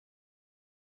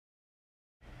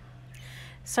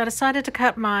So I decided to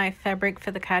cut my fabric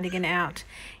for the cardigan out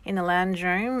in the lounge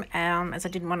room as I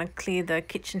didn't want to clear the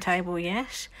kitchen table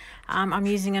yet. I'm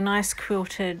using a nice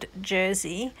quilted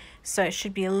jersey, so it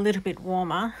should be a little bit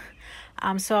warmer.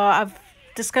 So I've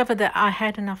discovered that I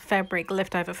had enough fabric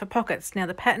left over for pockets. Now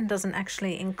the pattern doesn't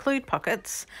actually include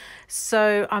pockets,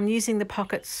 so I'm using the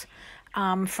pockets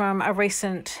from a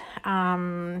recent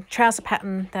trouser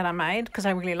pattern that I made because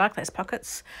I really like those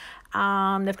pockets.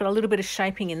 They've got a little bit of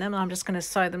shaping in them. I'm just going to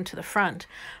sew them to the front,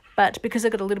 but because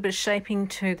they've got a little bit of shaping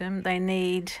to them, they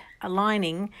need a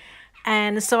lining.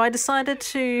 And so I decided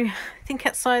to think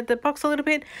outside the box a little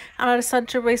bit, and I decided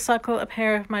to recycle a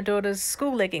pair of my daughter's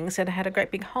school leggings that had a great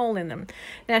big hole in them.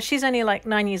 Now she's only like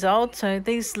 9 years old, so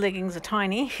these leggings are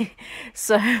tiny.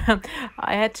 So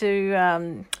I had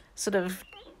to sort of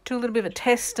do a little bit of a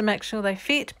test to make sure they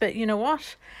fit, but you know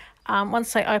what?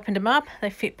 Once they opened them up, they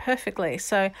fit perfectly.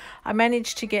 So I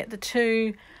managed to get the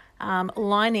two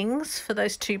linings for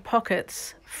those two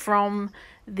pockets from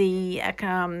the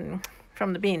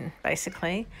bin,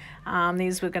 basically.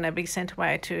 These were going to be sent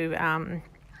away to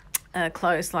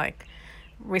clothes like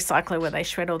recycler, where they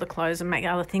shred all the clothes and make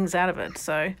other things out of it.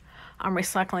 So I'm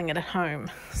recycling it at home.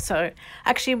 So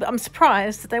actually I'm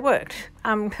surprised that they worked,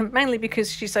 mainly because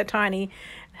she's so tiny.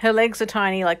 Her legs are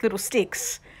tiny, like little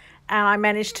sticks. And I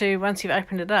managed to, once you've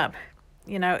opened it up,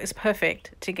 you know, it's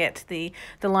perfect to get the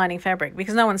lining fabric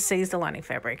because no one sees the lining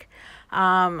fabric.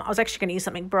 I was actually going to use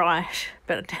something bright,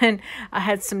 but then I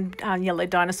had some yellow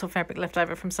dinosaur fabric left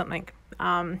over from something.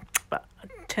 But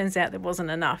it turns out there wasn't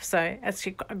enough. So that's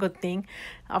a good thing.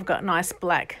 I've got nice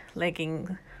black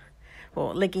legging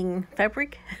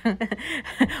fabric.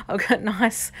 I've got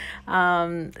nice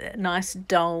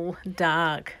dull,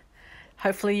 dark,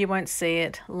 hopefully you won't see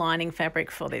it, lining fabric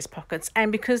for these pockets.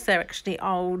 And because they're actually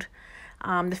old,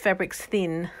 the fabric's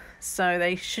thin, so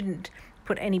they shouldn't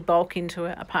put any bulk into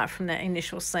it apart from that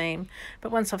initial seam.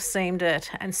 But once I've seamed it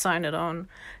and sewn it on,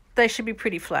 they should be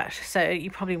pretty flat, so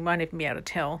you probably won't even be able to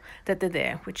tell that they're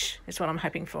there, which is what I'm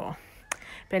hoping for.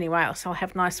 But anyway, so I'll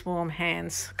have nice warm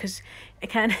hands because I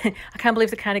can't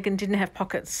believe the cardigan didn't have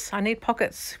pockets. I need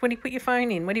pockets. Where do you put your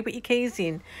phone in? Where do you put your keys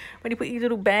in? Where do you put your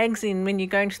little bags in when you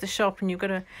go into the shop and you've got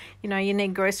to, you know, you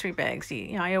need grocery bags.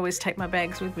 You know, I always take my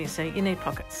bags with me, so you need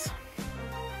pockets.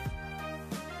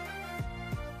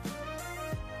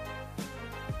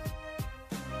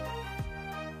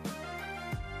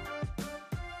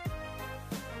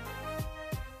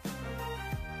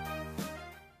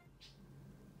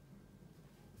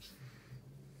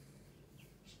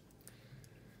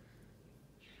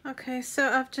 Okay, so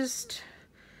I've just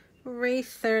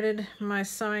re-threaded my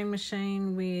sewing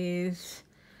machine with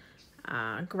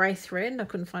grey thread. I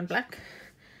couldn't find black.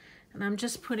 And I'm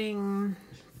just putting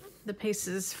the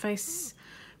pieces face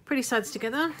pretty sides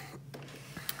together.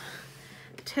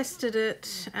 Tested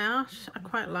it out. I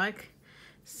quite like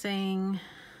seeing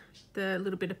the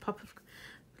little bit of pop of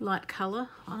light colour.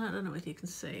 I don't know if you can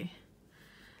see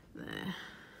there.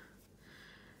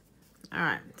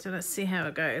 Alright, so let's see how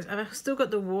it goes. I've still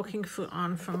got the walking foot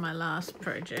on from my last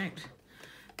project.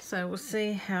 So we'll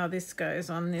see how this goes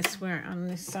on this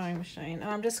sewing machine. And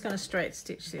I'm just going to straight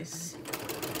stitch this.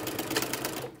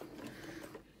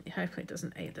 Hopefully it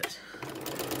doesn't eat it.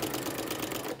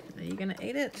 Are you going to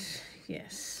eat it?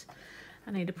 Yes.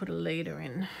 I need to put a leader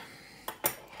in.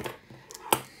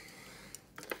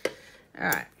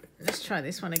 Alright, let's try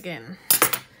this one again.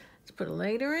 Let's put a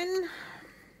leader in.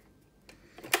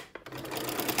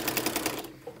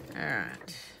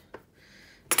 Alright,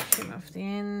 trim off the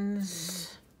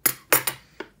ends.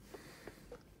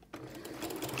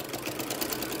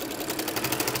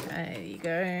 There you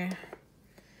go.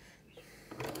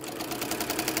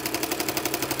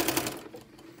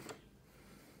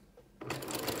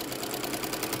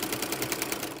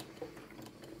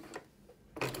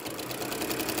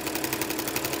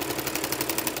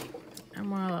 And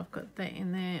while I've got that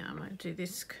in there, I might do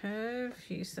this curve,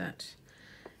 use that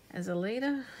as a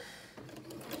leader.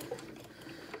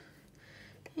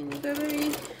 In you go,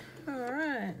 baby.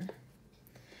 Alright.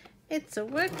 It's a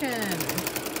working.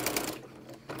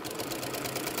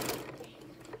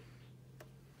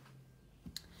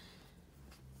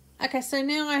 Okay, so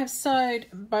now I have sewed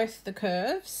both the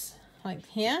curves, like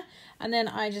here, and then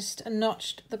I just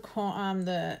notched the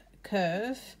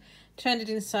curve, turned it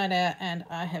inside out, and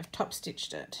I have top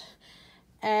stitched it.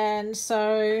 And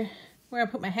so where I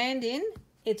put my hand in,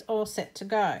 it's all set to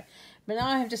go. But now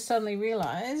I have just suddenly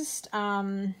realised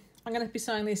I'm going to be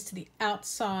sewing these to the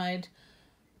outside,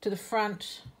 to the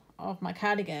front of my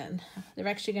cardigan. They're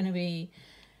actually going to be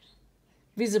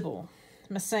visible,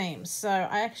 my seams. So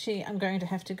I actually am going to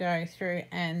have to go through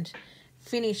and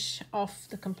finish off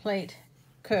the complete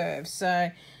curve.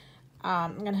 So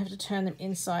I'm going to have to turn them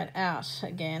inside out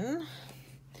again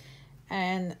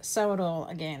and sew it all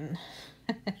again.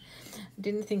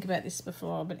 Didn't think about this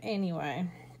before, but anyway,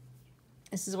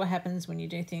 this is what happens when you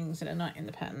do things that are not in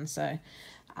the pattern. So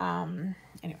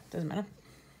anyway, doesn't matter.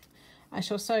 I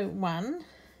shall sew one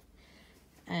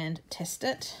and test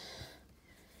it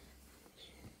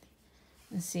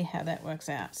and see how that works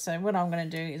out. So what I'm going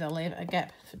to do is I'll leave a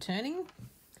gap for turning,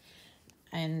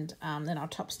 and then I'll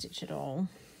top stitch it all.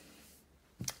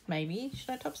 Maybe, should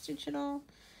I top stitch it all?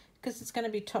 Because it's going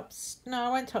to be no, I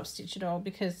won't top stitch it all,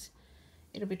 because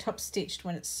it'll be top stitched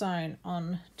when it's sewn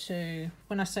on to,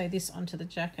 when I sew this onto the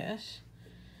jacket,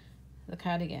 the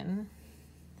cardigan,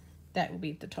 that will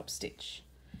be the top stitch.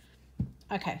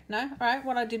 Okay, no, all right,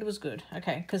 what I did was good.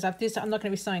 Okay, because I'm not going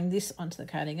to be sewing this onto the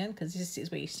cardigan, because this is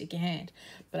where you stick your hand,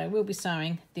 but I will be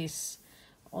sewing this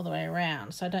all the way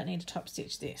around, so I don't need to top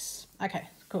stitch this. Okay,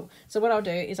 cool. So what I'll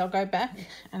do is I'll go back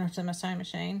and onto my sewing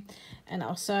machine and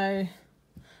I'll sew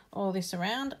all this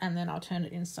around, and then I'll turn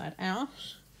it inside out.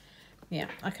 Yeah,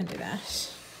 I can do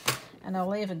that. And I'll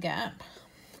leave a gap,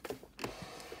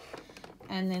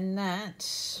 and then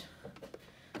that,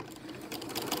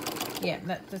 yeah,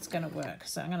 that's going to work.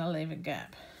 So I'm going to leave a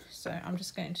gap. So I'm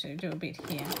just going to do a bit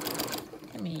here.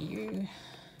 Give me you.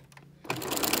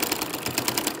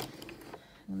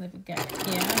 I'll leave a gap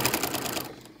here.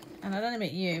 And I don't know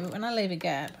about you, but when I leave a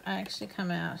gap, I actually come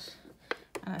out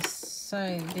and I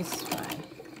sew this way.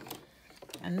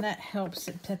 And that helps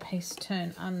the piece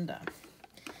turn under.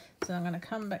 So I'm going to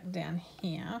come back down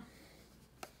here.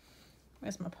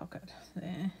 Where's my pocket?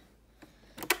 There.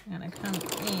 I'm going to come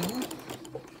in.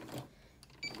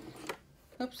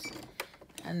 Oops.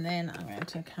 And then I'm going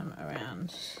to come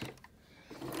around.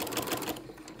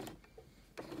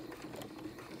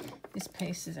 This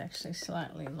piece is actually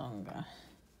slightly longer.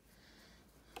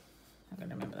 I've got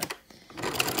to remember that.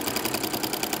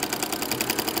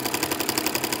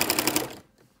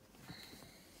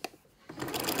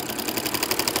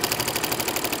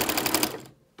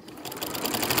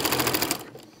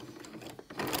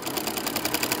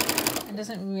 It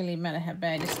doesn't really matter how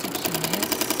bad your stitching is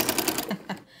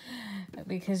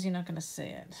because you're not going to see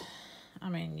it. I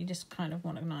mean, you just kind of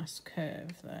want a nice curve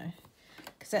though,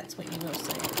 because that's what you will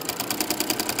see.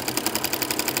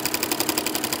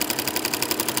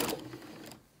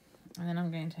 And then I'm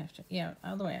going to have to, yeah,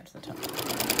 all the way up to the top.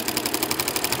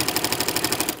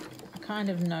 I kind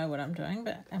of know what I'm doing,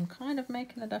 but I'm kind of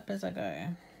making it up as I go.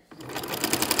 I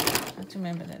have to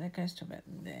remember that that goes to about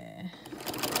there.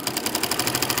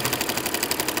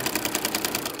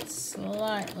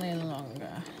 Slightly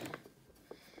longer.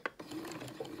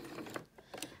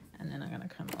 And then I'm going to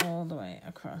come all the way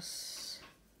across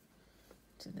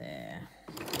to there.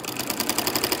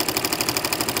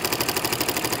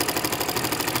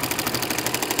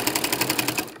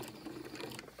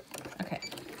 Okay.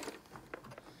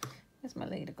 Where's my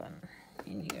leader gone?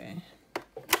 In you go.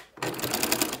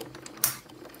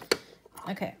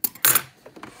 Okay.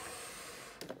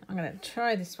 I'm going to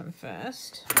try this one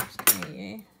first. Come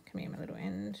here, my little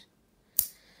end.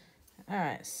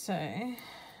 Alright, so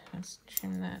let's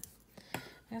trim that.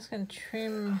 I'm just going to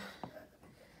trim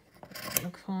the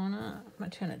corner. I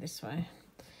might turn it this way.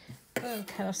 I'm going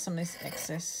to cut off some of this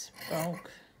excess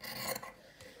bulk.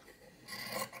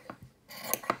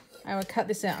 I will cut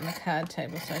this out on the card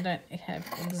table so I don't have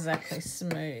exactly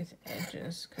smooth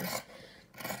edges, because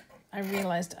I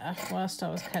realised whilst I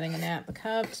was cutting it out, the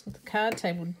card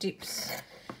table dips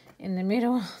in the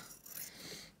middle.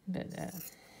 But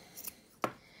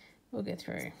we'll get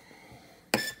through.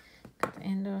 Cut the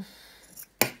end off.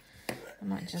 I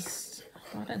might just,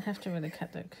 I don't have to really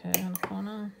cut that curve on the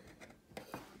corner.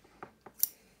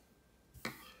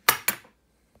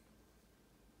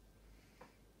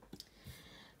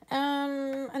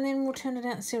 And then we'll turn it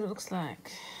out and see what it looks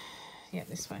like. Yeah,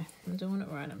 this way. I'm doing it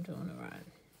right, I'm doing it right.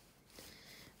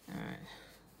 Alright,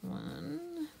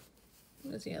 one.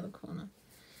 Where's the other corner?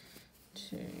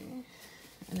 Two.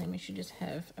 And then we should just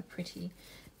have a pretty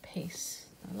piece,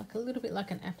 like a little bit like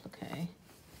an applique.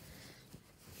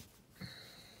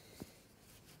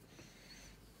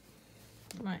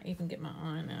 I might even get my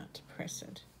iron out to press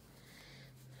it.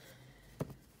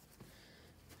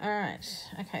 Alright,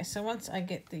 okay, so once I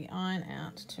get the iron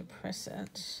out to press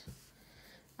it,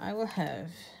 I will have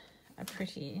a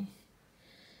pretty,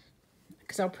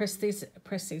 because I'll press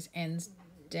these ends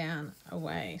down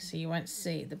away so you won't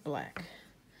see the black.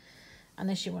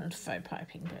 Unless you wanted faux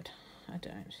piping, but I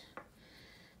don't.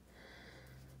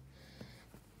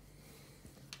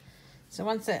 So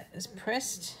once that is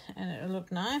pressed, and it'll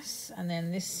look nice, and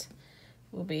then this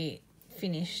will be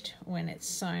finished when it's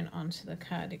sewn onto the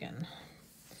cardigan.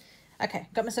 Okay,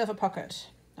 got myself a pocket.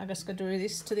 I just got to do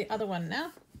this to the other one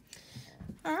now.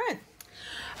 All right.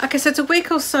 Okay, so it's a week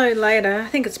or so later. I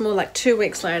think it's more like 2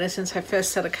 weeks later since I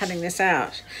first started cutting this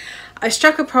out. I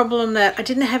struck a problem that I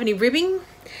didn't have any ribbing.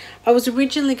 I was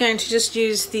originally going to just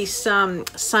use this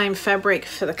same fabric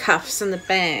for the cuffs and the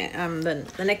band,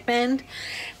 the neckband.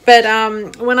 But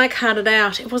when I cut it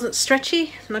out, it wasn't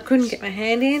stretchy and I couldn't get my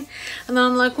hand in. And then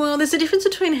I'm like, well, there's a difference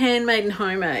between handmade and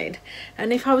homemade.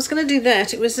 And if I was going to do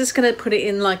that, it was just going to put it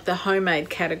in like the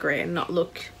homemade category and not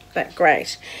look that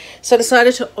great. So I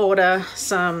decided to order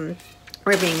some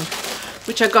ribbing,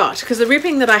 which I got, because the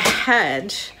ribbing that I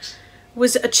had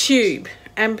was a tube.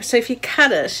 And so if you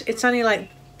cut it, it's only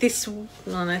like this,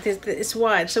 it's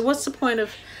wide. So what's the point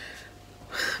of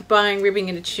buying ribbing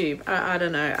in a tube? I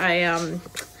don't know.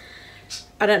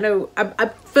 I don't know. I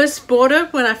first bought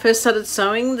it when I first started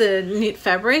sewing the knit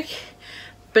fabric,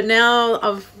 but now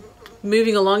I'm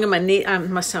moving along in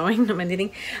my sewing, not my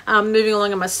knitting. Moving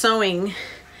along in my sewing,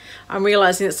 I'm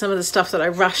realizing that some of the stuff that I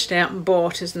rushed out and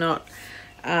bought is not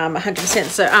 100%.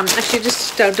 So actually,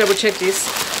 just double check this.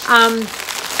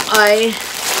 I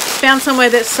found somewhere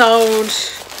that sold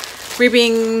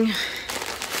ribbing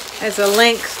as a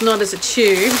length, not as a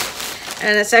tube,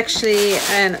 and it's actually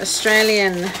an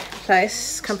Australian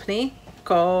company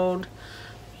called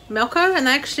Melco, and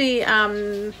they actually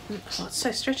oh, it's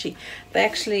so stretchy. They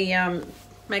actually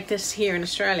make this here in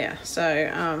Australia.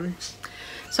 So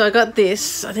so I got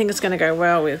this. I think it's going to go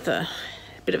well with a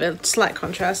bit of a slight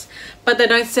contrast, but they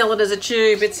don't sell it as a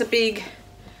tube. It's a big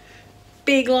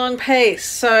long piece.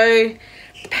 So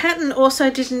the pattern also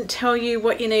didn't tell you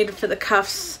what you needed for the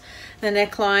cuffs, the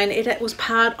neckline. It was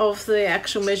part of the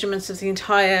actual measurements of the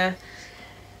entire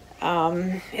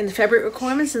in the fabric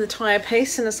requirements in the entire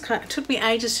piece, and it took me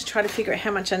ages to try to figure out how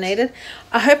much I needed.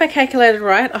 I hope I calculated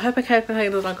right. I hope I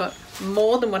calculated I got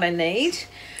more than what I need,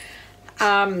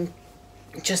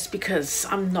 just because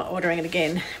I'm not ordering it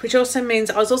again, which also means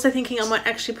I was also thinking I might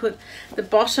actually put the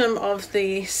bottom of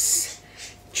this,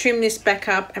 trim this back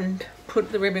up and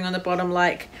put the ribbing on the bottom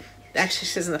like it actually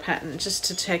says in the pattern, just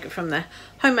to take it from the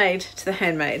homemade to the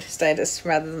handmade status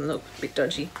rather than look a bit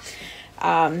dodgy.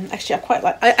 Actually, I quite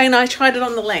like, and I tried it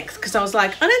on the length because I was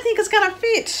like, I don't think it's gonna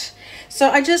fit.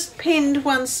 So I just pinned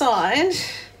one side,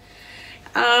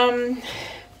 and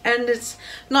it's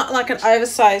not like an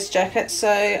oversized jacket,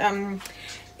 so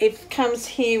it comes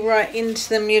here right into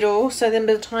the middle. So then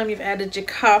by the time you've added your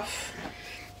cuff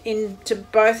into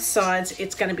both sides,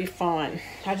 it's going to be fine.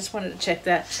 I just wanted to check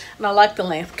that, and I like the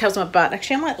length. It covers my butt.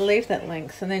 Actually, I might leave that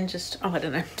length and then just, oh, I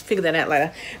don't know, figure that out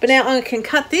later. But now I can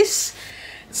cut this,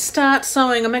 start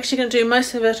sewing. I'm actually going to do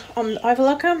most of it on the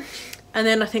overlocker, and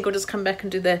then I think I'll just come back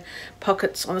and do the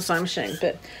pockets on the sewing machine.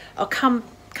 But I'll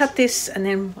cut this and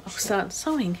then I'll start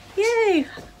sewing. Yay!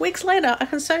 Weeks later I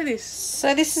can sew this.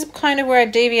 So this is kind of where I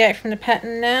deviate from the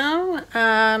pattern now.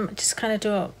 Just kind of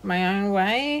do it my own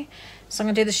way. So I'm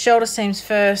going to do the shoulder seams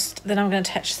first, then I'm going to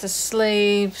attach the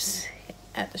sleeves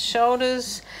at the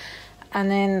shoulders, and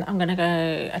then I'm going to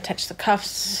go attach the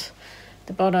cuffs,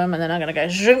 the bottom, and then I'm going to go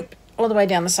zoop all the way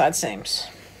down the side seams.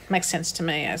 Makes sense to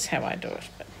me as how I do it.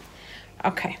 But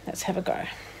okay, let's have a go.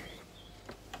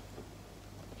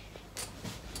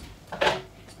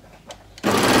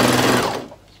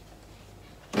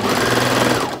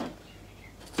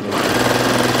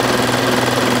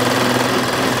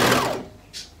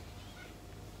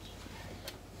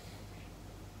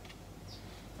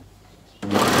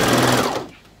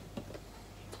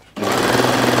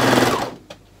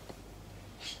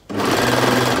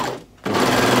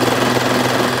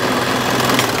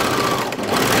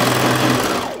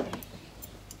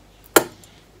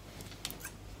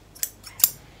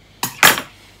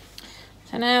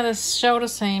 So now the shoulder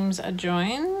seams are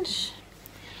joined.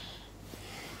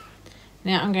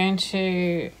 Now I'm going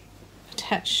to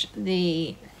attach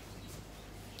the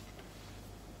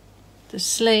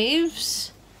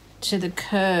sleeves to the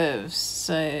curves.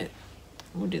 So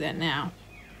we'll do that now.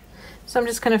 So I'm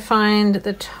just going to find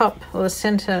the top or the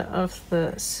center of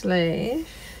the sleeve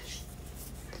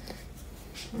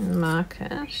and mark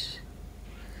it.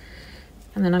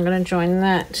 And then I'm going to join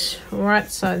that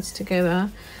right sides together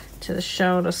to the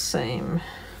shoulder seam,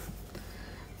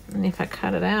 and if I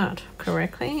cut it out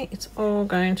correctly, it's all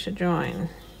going to join.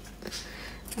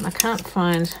 And I can't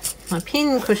find my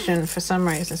pin cushion for some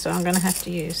reason, so I'm going to have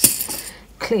to use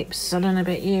clips. I don't know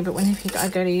about you, but whenever I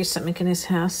go to use something in this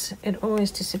house, it always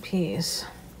disappears.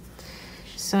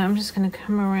 So I'm just going to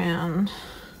come around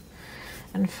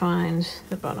and find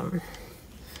the bottom.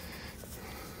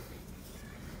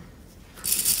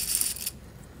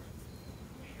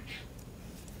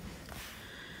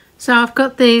 So I've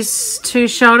got these two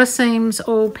shoulder seams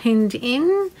all pinned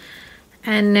in,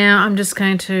 and now I'm just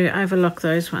going to overlock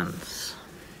those ones.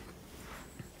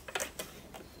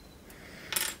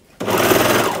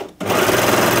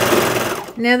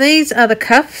 Now these are the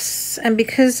cuffs, and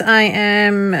because I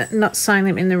am not sewing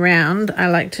them in the round, I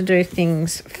like to do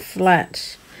things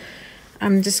flat.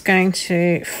 I'm just going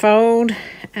to fold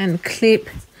and clip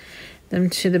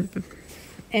them to the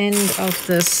end of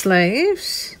the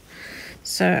sleeves.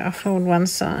 So I'll fold one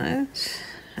side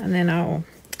and then I'll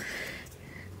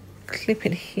clip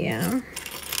it here.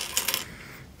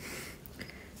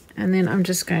 And then I'm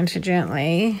just going to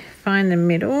gently find the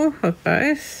middle of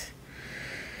both.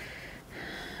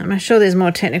 I'm sure there's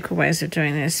more technical ways of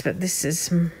doing this, but this is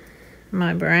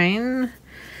my brain.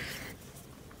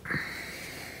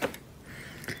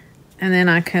 And then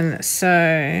I can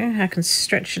sew, I can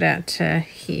stretch it out to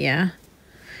here.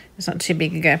 It's not too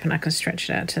big a gap, and I can stretch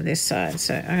it out to this side.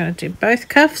 So I'm going to do both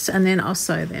cuffs and then I'll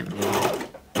sew them.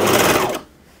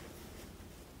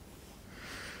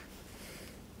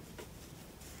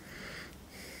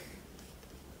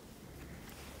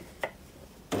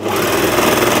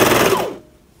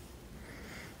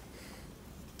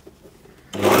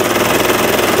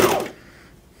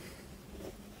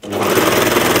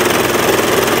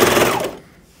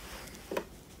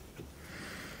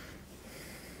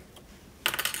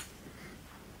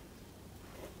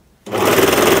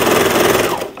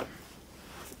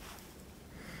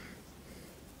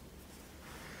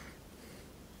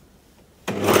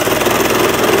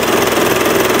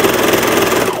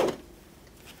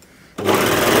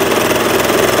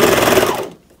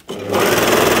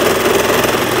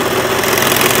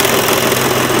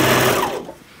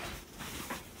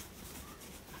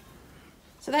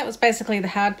 So that was basically the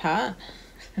hard part.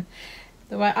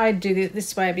 The way I do it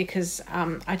this way because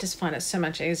I just find it so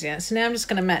much easier. So now I'm just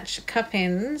going to match cuff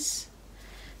ends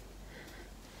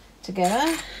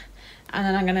together, and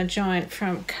then I'm going to join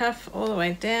from cuff all the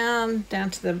way down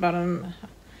to the bottom,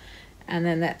 and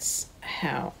then that's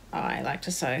how I like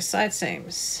to sew side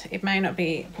seams. It may not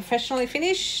be professionally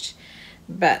finished,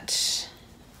 but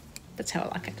that's how I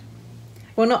like it.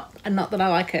 Well, not that I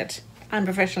like it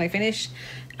unprofessionally finished.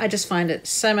 I just find it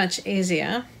so much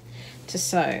easier to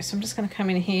sew. So I'm just going to come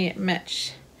in here,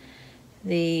 match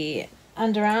the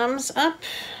underarms up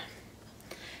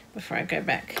before I go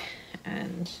back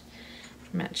and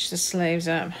match the sleeves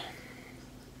up.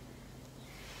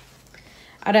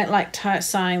 I don't like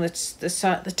sewing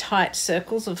the tight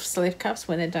circles of sleeve cuffs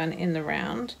when they're done in the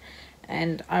round,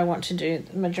 and I want to do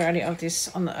the majority of this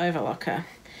on the overlocker,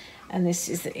 and this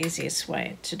is the easiest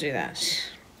way to do that.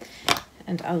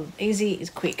 And easy is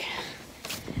quick.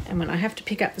 And when I have to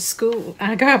pick up the school,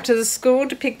 I go up to the school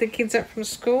to pick the kids up from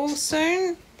school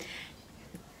soon,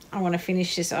 I want to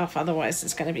finish this off, otherwise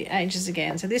it's going to be ages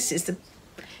again. So this is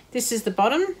the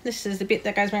bottom. This is the bit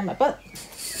that goes around my butt.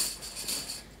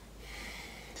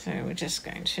 So we're just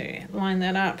going to line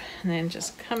that up and then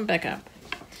just come back up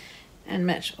and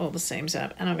match all the seams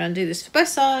up. And I'm going to do this for both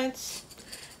sides,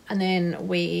 and then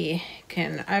we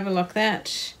can overlock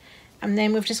that. And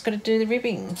then we've just got to do the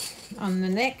ribbing on the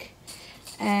neck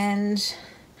and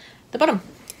the bottom.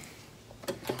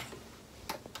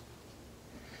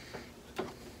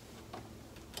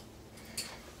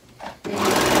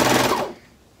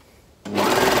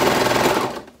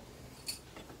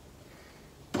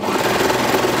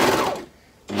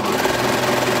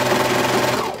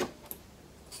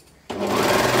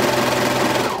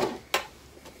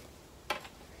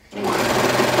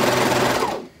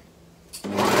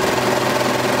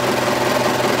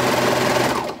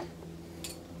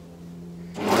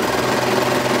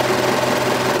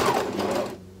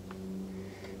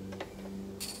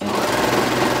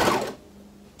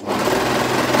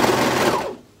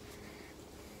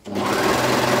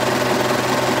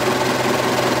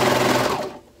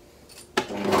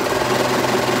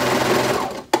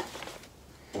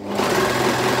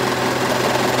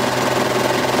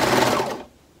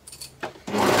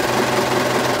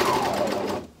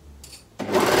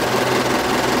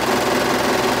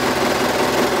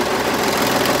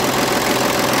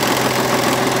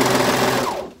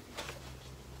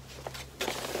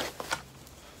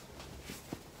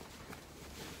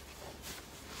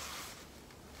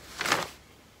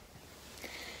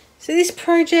 So this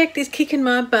project is kicking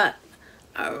my butt.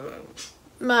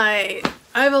 My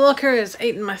overlocker has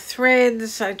eaten my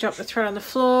threads. I dropped the thread on the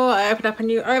floor. I opened up a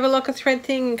new overlocker thread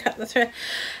thing and cut the thread.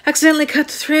 Accidentally cut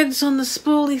the threads on the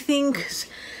spoolie thing because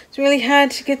it's really hard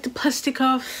to get the plastic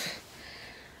off.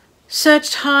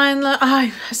 Searched high and low. I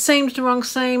seamed the wrong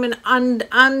seam, and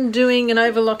undoing an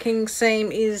overlocking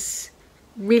seam is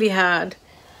really hard.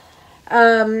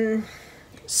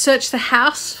 Searched the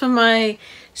house for my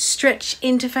stretch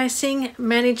interfacing,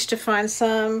 managed to find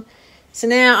some. So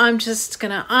now I'm just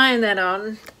gonna iron that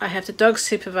on. I have the dog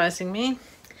supervising me,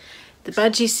 the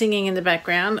budgie singing in the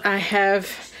background. I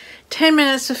have 10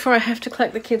 minutes before I have to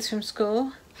collect the kids from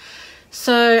school.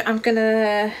 So I'm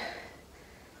gonna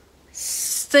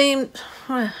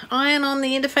iron on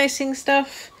the interfacing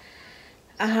stuff.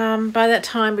 By that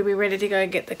time we'll be ready to go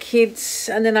get the kids,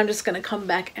 and then I'm just going to come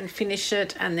back and finish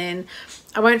it, and then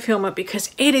I won't film it because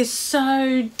it is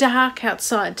so dark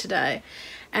outside today,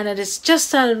 and it has just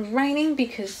started raining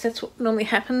because that's what normally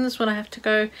happens when I have to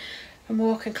go and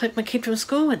walk and collect my kid from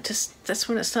school. That's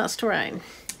when it starts to rain.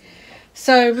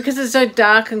 So because it's so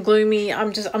dark and gloomy,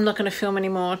 I'm not going to film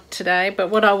anymore today. But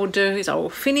what I will do is I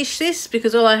will finish this,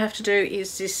 because all I have to do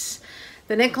is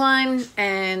the neckline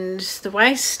and the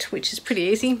waist, which is pretty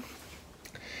easy.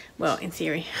 Well, in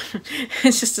theory,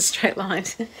 it's just a straight line.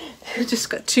 I've just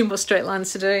got 2 more straight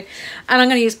lines to do, and I'm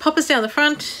going to use poppers down the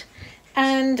front,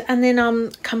 and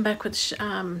then come back with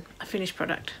a finished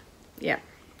product. Yeah,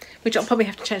 which I'll probably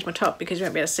have to change my top because you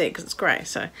won't be able to see it because it's grey.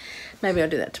 So maybe I'll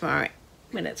do that tomorrow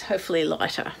when it's hopefully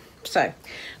lighter. So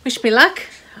wish me luck.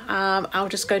 I'll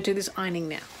just go do this ironing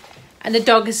now. And the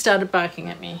dog has started barking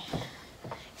at me.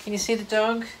 Can you see the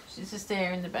dog? She's just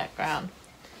there in the background.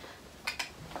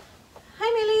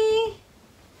 Hi, Millie.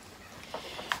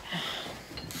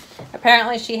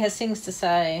 Apparently she has things to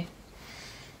say.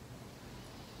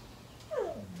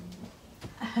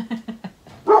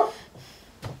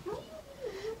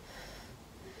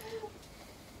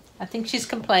 I think she's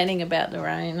complaining about the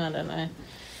rain. I don't know.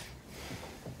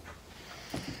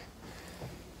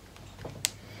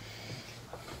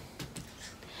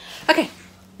 Okay.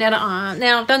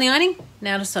 Now I've done the ironing,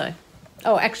 now to sew.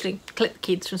 Oh, actually, collect the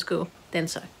kids from school, then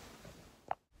sew.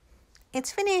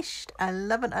 It's finished. I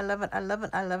love it, I love it, I love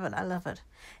it, I love it, I love it.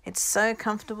 It's so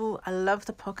comfortable. I love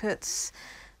the pockets.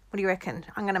 What do you reckon?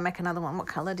 I'm going to make another one. What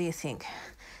colour do you think?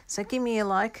 So give me a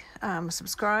like,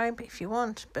 subscribe if you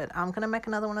want, but I'm going to make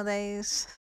another one of these.